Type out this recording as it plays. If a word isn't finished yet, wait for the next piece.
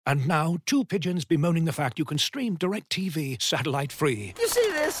And now, two pigeons bemoaning the fact you can stream DirecTV satellite-free. You see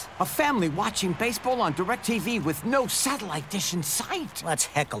this? A family watching baseball on DirecTV with no satellite dish in sight. Let's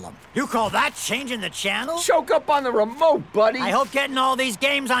heckle them. You call that changing the channel? Choke up on the remote, buddy. I hope getting all these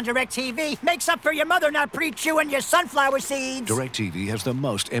games on DirecTV makes up for your mother not pre-chewing your sunflower seeds. DirecTV has the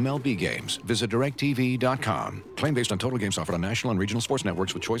most MLB games. Visit DirecTV.com. Claim based on total games offered on national and regional sports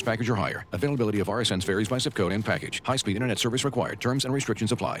networks with choice package or higher. Availability of RSNs varies by zip code and package. High-speed internet service required. Terms and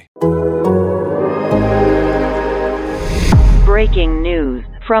restrictions apply. Breaking news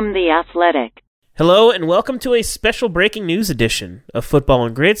from The Athletic. Hello and welcome to a special breaking news edition of Football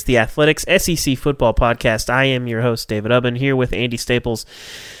and Grits, The Athletic's SEC football podcast. I am your host, David Ubben, here with Andy Staples.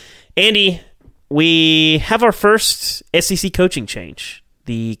 Andy, we have our first SEC coaching change.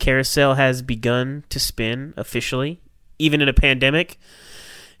 The carousel has begun to spin officially, even in a pandemic.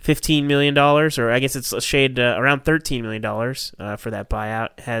 $15 million, or I guess it's a shade around $13 million for that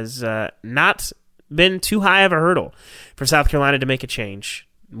buyout, has not been too high of a hurdle for South Carolina to make a change.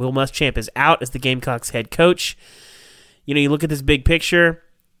 Will Muschamp is out as the Gamecocks head coach. You know, you look at this big picture,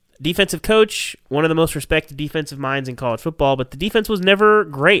 defensive coach, one of the most respected defensive minds in college football, but the defense was never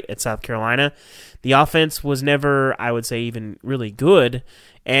great at South Carolina. The offense was never, I would say, even really good.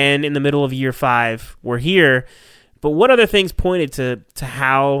 And in the middle of year 5, we're here. But what other things pointed to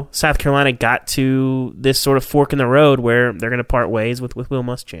how South Carolina got to this sort of fork in the road where they're going to part ways with Will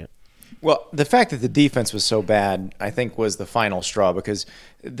Muschamp? Well, the fact that the defense was so bad, I think, was the final straw because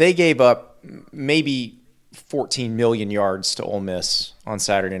they gave up maybe 14 million yards to Ole Miss on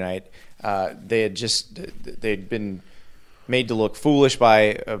Saturday night. They'd been made to look foolish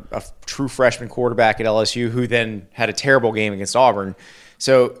by a true freshman quarterback at LSU who then had a terrible game against Auburn.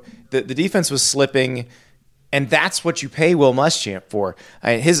 So the defense was slipping. And that's what you pay Will Muschamp for.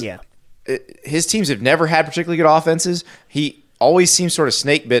 His teams have never had particularly good offenses. He always seems sort of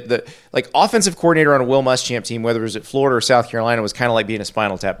snake bit. The offensive coordinator on a Will Muschamp team, whether it was at Florida or South Carolina, was kind of like being a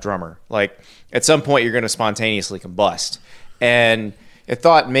Spinal Tap drummer. Like at some point you're going to spontaneously combust. And I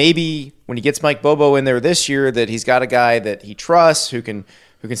thought maybe when he gets Mike Bobo in there this year that he's got a guy that he trusts who can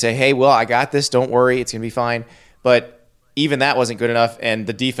say, hey, Will, I got this. Don't worry, it's going to be fine. But even that wasn't good enough, and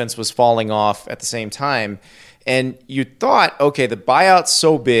the defense was falling off at the same time. And you thought, okay, the buyout's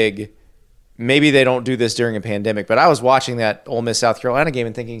so big, maybe they don't do this during a pandemic. But I was watching that Ole Miss South Carolina game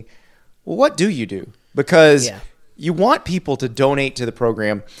and thinking, well, what do you do? Because you want people to donate to the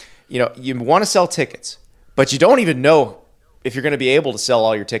program. You know, you want to sell tickets, but you don't even know if you're going to be able to sell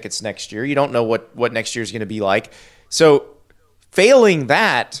all your tickets next year. You don't know what next year's going to be like. So failing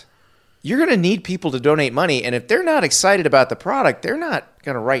that, you're going to need people to donate money. And if they're not excited about the product, they're not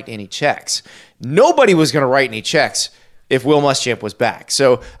going to write any checks. Nobody was going to write any checks if Will Muschamp was back.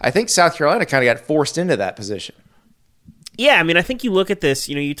 So I think South Carolina kind of got forced into that position. Yeah, I mean, I think you look at this,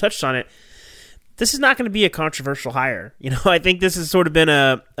 you know, you touched on it. This is not going to be a controversial hire. You know, I think this has sort of been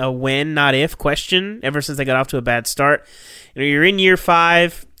a when, not if question ever since they got off to a bad start. You know, you're in year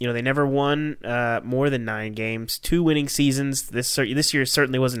 5. You know, they never won more than 9 games, 2 winning seasons. This year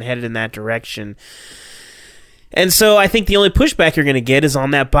certainly wasn't headed in that direction. And so I think the only pushback you're going to get is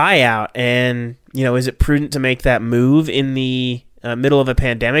on that buyout. And, you know, is it prudent to make that move in the middle of a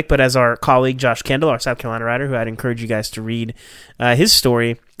pandemic? But as our colleague Josh Kendall, our South Carolina writer, who I'd encourage you guys to read his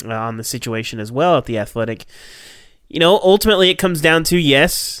story on the situation as well at The Athletic, you know, ultimately it comes down to,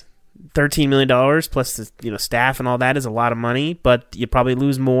 yes, $13 million plus the staff and all that is a lot of money, but you probably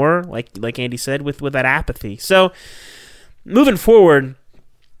lose more, like Andy said, with that apathy. So moving forward,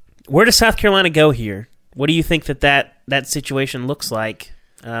 where does South Carolina go here? What do you think that situation looks like?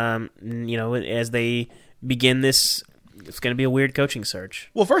 You know, as they begin this, it's going to be a weird coaching search.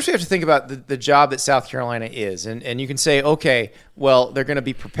 Well, first we have to think about the job that South Carolina is. And you can say, okay, well, they're going to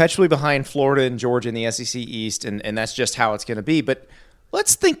be perpetually behind Florida and Georgia in the SEC East, and that's just how it's going to be. But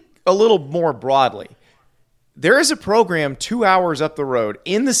let's think a little more broadly. There is a program 2 hours up the road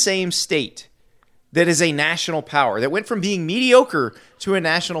in the same state that is a national power, that went from being mediocre to a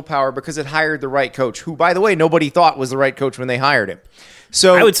national power because it hired the right coach, who, by the way, nobody thought was the right coach when they hired him.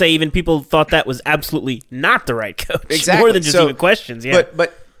 So I would say even people thought that was absolutely not the right coach. Exactly. More than just even questions, yeah.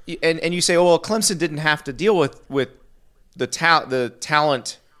 But you say, oh, well, Clemson didn't have to deal with the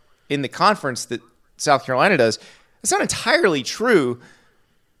talent in the conference that South Carolina does. That's not entirely true.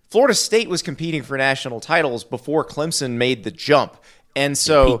 Florida State was competing for national titles before Clemson made the jump. And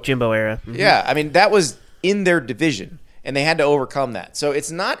so peak Jimbo era. Mm-hmm. Yeah, I mean, that was in their division, and they had to overcome that. So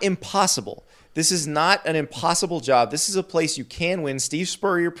it's not impossible. This is not an impossible job. This is a place you can win. Steve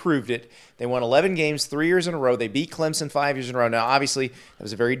Spurrier proved it. They won 11 games 3 years in a row. They beat Clemson 5 years in a row. Now, obviously, that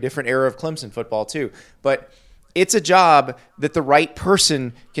was a very different era of Clemson football, too. But it's a job that the right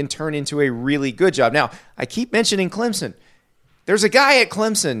person can turn into a really good job. Now, I keep mentioning Clemson. There's a guy at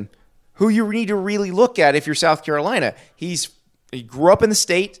Clemson who you need to really look at if you're South Carolina. He grew up in the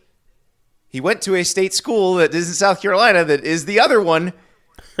state. He went to a state school that is in South Carolina that is the other one.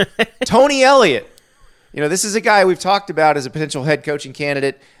 Tony Elliott. This is a guy we've talked about as a potential head coaching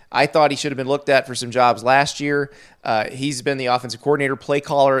candidate. I thought he should have been looked at for some jobs last year. He's been the offensive coordinator, play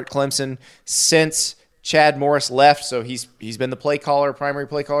caller at Clemson since Chad Morris left. So he's been the primary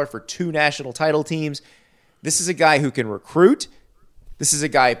play caller for 2 national title teams. This is a guy who can recruit. This is a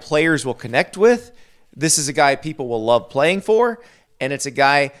guy players will connect with. This is a guy people will love playing for. And it's a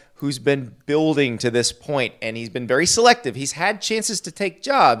guy who's been building to this point, and he's been very selective. He's had chances to take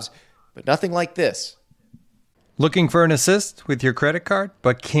jobs, but nothing like this. Looking for an assist with your credit card,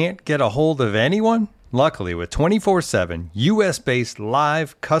 but can't get a hold of anyone? Luckily, with 24/7 U.S.-based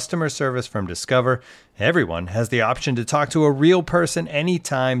live customer service from Discover, everyone has the option to talk to a real person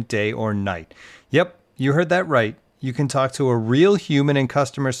anytime, day or night. Yep, you heard that right. You can talk to a real human in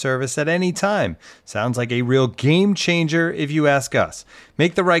customer service at any time. Sounds like a real game changer if you ask us.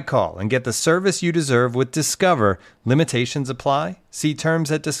 Make the right call and get the service you deserve with Discover. Limitations apply. See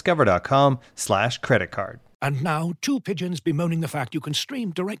terms at discover.com/creditcard. And now, 2 pigeons bemoaning the fact you can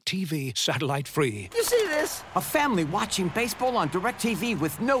stream DirecTV satellite-free. You see this? A family watching baseball on DirecTV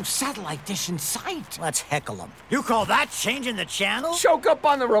with no satellite dish in sight. Let's heckle them. You call that changing the channel? Choke up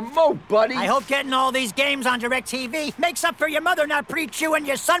on the remote, buddy. I hope getting all these games on DirecTV makes up for your mother not pre-chewing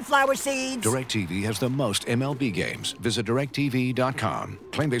your sunflower seeds. DirecTV has the most MLB games. Visit DirecTV.com.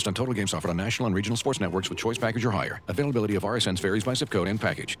 Claim based on total games offered on national and regional sports networks with choice package or higher. Availability of RSNs varies by zip code and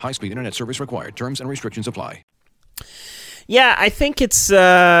package. High-speed internet service required. Terms and restrictions apply. Yeah, I think it's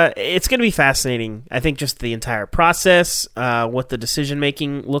going to be fascinating. I think just the entire process, what the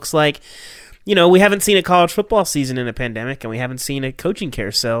decision-making looks like. We haven't seen a college football season in a pandemic, and we haven't seen a coaching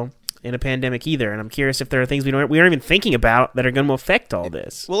carousel in a pandemic either. And I'm curious if there are things we aren't even thinking about that are going to affect all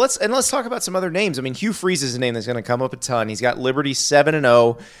this. Well, let's talk about some other names. I mean, Hugh Freeze is a name that's going to come up a ton. He's got Liberty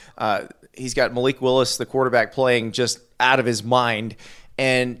 7-0. He's got Malik Willis, the quarterback, playing just out of his mind.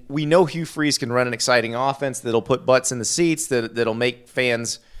 And we know Hugh Freeze can run an exciting offense that'll put butts in the seats, that'll make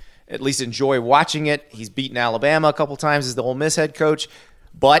fans at least enjoy watching it. He's beaten Alabama a couple times as the Ole Miss head coach,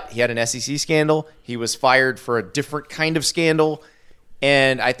 but he had an SEC scandal. He was fired for a different kind of scandal.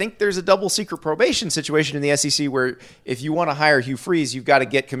 And I think there's a double secret probation situation in the SEC where if you want to hire Hugh Freeze, you've got to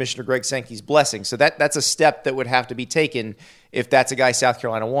get Commissioner Greg Sankey's blessing. So that's a step that would have to be taken if that's a guy South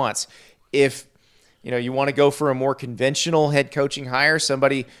Carolina wants. If you want to go for a more conventional head coaching hire,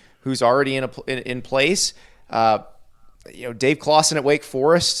 somebody who's already in place. Dave Clawson at Wake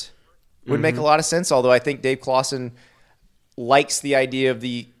Forest would make a lot of sense, although I think Dave Clawson likes the idea of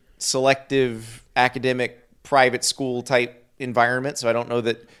the selective academic private school type environment, so I don't know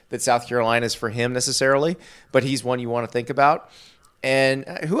that South Carolina is for him necessarily, but he's one you want to think about. And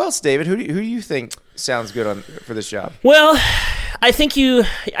who else, David? Who do you think sounds good for this job? Well, I think you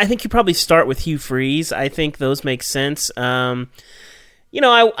probably start with Hugh Freeze. I think those make sense. I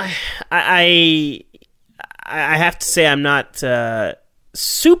have to say I'm not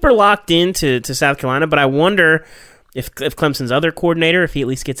super locked into South Carolina, but I wonder if Clemson's other coordinator, if he at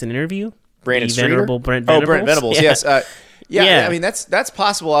least gets an interview. Brandon Streeter? Brent Venables. Oh, Brent Venables, yeah. yes. Yeah. I mean, that's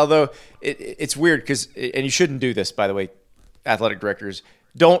possible, although it's weird because, and you shouldn't do this, by the way, athletic directors,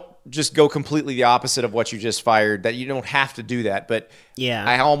 don't just go completely the opposite of what you just fired. That you don't have to do that, but yeah,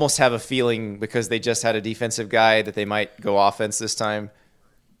 I almost have a feeling because they just had a defensive guy that they might go offense this time.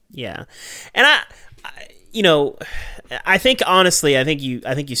 Yeah, and I think honestly, I think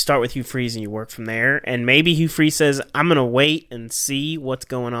you start with Hugh Freeze and you work from there, and maybe Hugh Freeze says, "I'm going to wait and see what's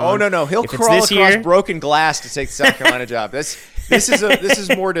going on." Oh no, he'll crawl across broken glass to take the South Carolina job. This is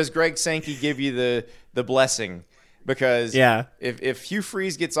more. Does Greg Sankey give you the blessing? Because if Hugh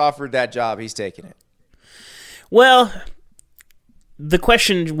Freeze gets offered that job, he's taking it. Well, the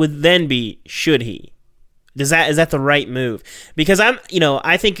question would then be, should he? Is that the right move? Because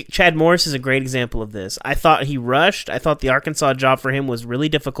I think Chad Morris is a great example of this. I thought he rushed. I thought the Arkansas job for him was really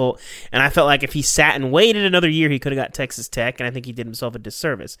difficult, and I felt like if he sat and waited another year, he could have got Texas Tech, and I think he did himself a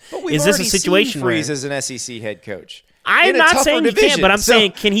disservice. But we've already seen Freeze as an SEC head coach. I'm not saying he can't, but I'm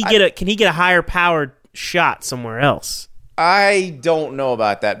saying can he get a higher powered shot somewhere else? I don't know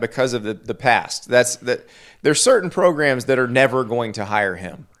about that because of the past. There's certain programs that are never going to hire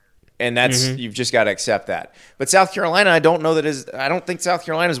him, and that's you've just got to accept that. But South Carolina, I don't think South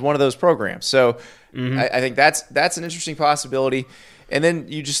Carolina is one of those programs. So I think that's an interesting possibility. And then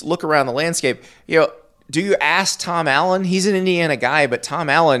you just look around the landscape. Do you ask Tom Allen? He's an Indiana guy, but Tom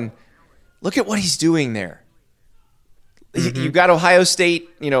Allen, look at what he's doing there. You've got Ohio State,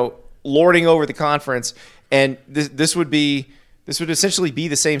 lording over the conference, and this would essentially be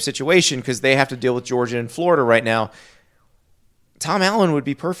the same situation because they have to deal with Georgia and Florida right now. Tom Allen would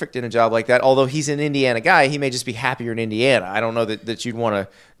be perfect in a job like that. Although he's an Indiana guy, he may just be happier in Indiana. I don't know that you'd want to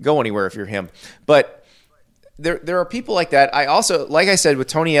go anywhere if you're him. But there are people like that. I also, like I said, with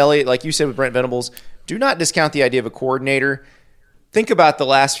Tony Elliott, like you said with Brent Venables, do not discount the idea of a coordinator. Think about the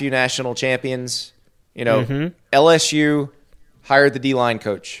last few national champions. LSU hired the D-line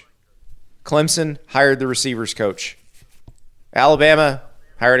coach. Clemson hired the receivers coach. Alabama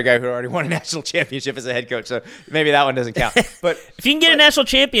hired a guy who already won a national championship as a head coach, so maybe that one doesn't count. But if you can get a national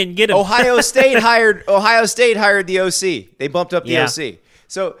champion, get him. Ohio State hired the OC. They bumped up the OC.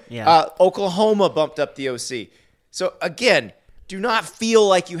 So Oklahoma bumped up the OC. So again, do not feel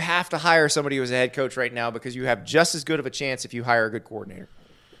like you have to hire somebody who's a head coach right now because you have just as good of a chance if you hire a good coordinator.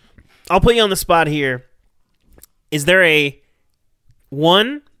 I'll put you on the spot here. Is there a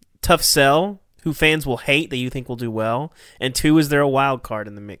one tough sell who fans will hate that you think will do well? And two, is there a wild card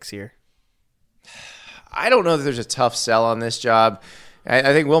in the mix here? I don't know that there's a tough sell on this job. I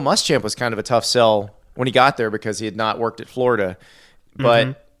think Will Muschamp was kind of a tough sell when he got there because he had not worked at Florida.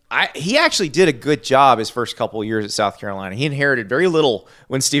 But he actually did a good job his first couple of years at South Carolina. He inherited very little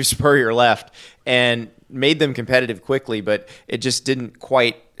when Steve Spurrier left and made them competitive quickly, but it just didn't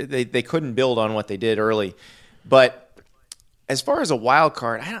quite – they couldn't build on what they did early. But as far as a wild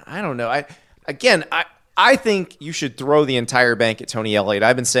card, I don't know. I think you should throw the entire bank at Tony Elliott.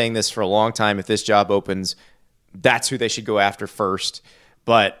 I've been saying this for a long time. If this job opens, that's who they should go after first.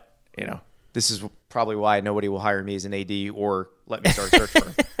 But, this is probably why nobody will hire me as an AD or let me start a search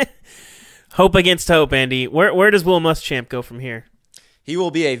firm. Hope against hope, Andy. Where does Will Muschamp go from here? He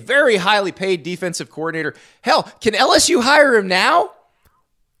will be a very highly paid defensive coordinator. Hell, can LSU hire him now?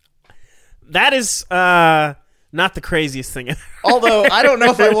 That is not the craziest thing. Although I don't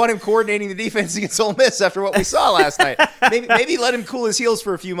know if I want him coordinating the defense against Ole Miss after what we saw last night. Maybe let him cool his heels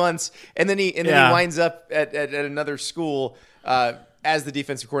for a few months, and then he winds up at another school as the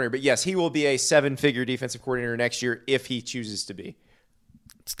defensive coordinator. But yes, he will be a 7-figure defensive coordinator next year if he chooses to be.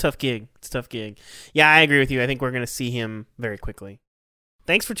 It's a tough gig. Yeah, I agree with you. I think we're going to see him very quickly.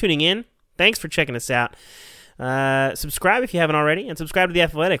 Thanks for tuning in. Thanks for checking us out. Subscribe if you haven't already, and subscribe to The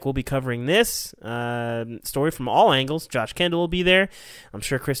Athletic. We'll be covering this story from all angles. Josh Kendall will be there. I'm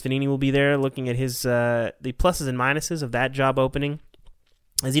sure Chris Vanini will be there looking at his the pluses and minuses of that job opening,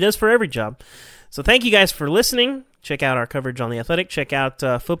 as he does for every job. So thank you guys for listening. Check out our coverage on The Athletic. Check out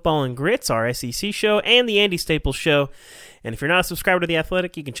Football and Grits, our SEC show, and the Andy Staples show. And if you're not a subscriber to The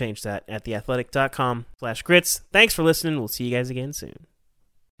Athletic, you can change that at theathletic.com/grits. Thanks for listening. We'll see you guys again soon.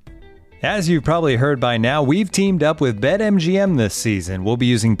 As you've probably heard by now, we've teamed up with BetMGM this season. We'll be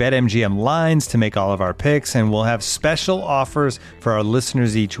using BetMGM lines to make all of our picks, and we'll have special offers for our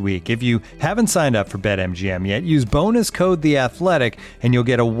listeners each week. If you haven't signed up for BetMGM yet, use bonus code TheAthletic, and you'll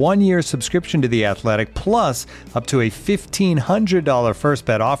get a 1-year subscription to The Athletic, plus up to a $1,500 first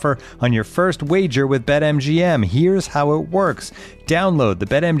bet offer on your first wager with BetMGM. Here's how it works. Download the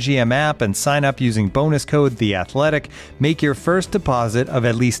BetMGM app and sign up using bonus code TheAthletic. Make your first deposit of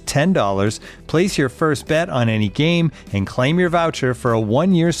at least $10. Place your first bet on any game and claim your voucher for a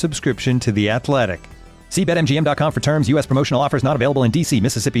 1-year subscription to The Athletic. See BetMGM.com for terms. U.S. promotional offers not available in D.C.,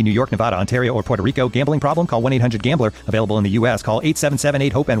 Mississippi, New York, Nevada, Ontario, or Puerto Rico. Gambling problem? Call 1-800-GAMBLER. Available in the U.S. Call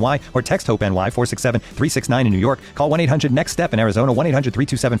 877-8-HOPE-NY or text HOPE-NY 467-369 in New York. Call 1-800-NEXT-STEP in Arizona.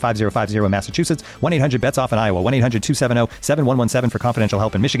 1-800-327-5050 in Massachusetts. 1-800-BETS-OFF in Iowa. 1-800-270-7117 for confidential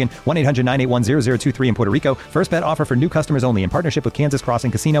help in Michigan. 1-800-981-0023 in Puerto Rico. First bet offer for new customers only in partnership with Kansas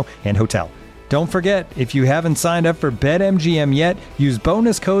Crossing Casino and Hotel. Don't forget, if you haven't signed up for BetMGM yet, use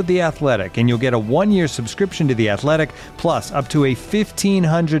bonus code TheAthletic, and you'll get a 1-year subscription to The Athletic, plus up to a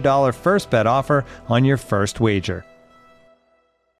 $1,500 first bet offer on your first wager.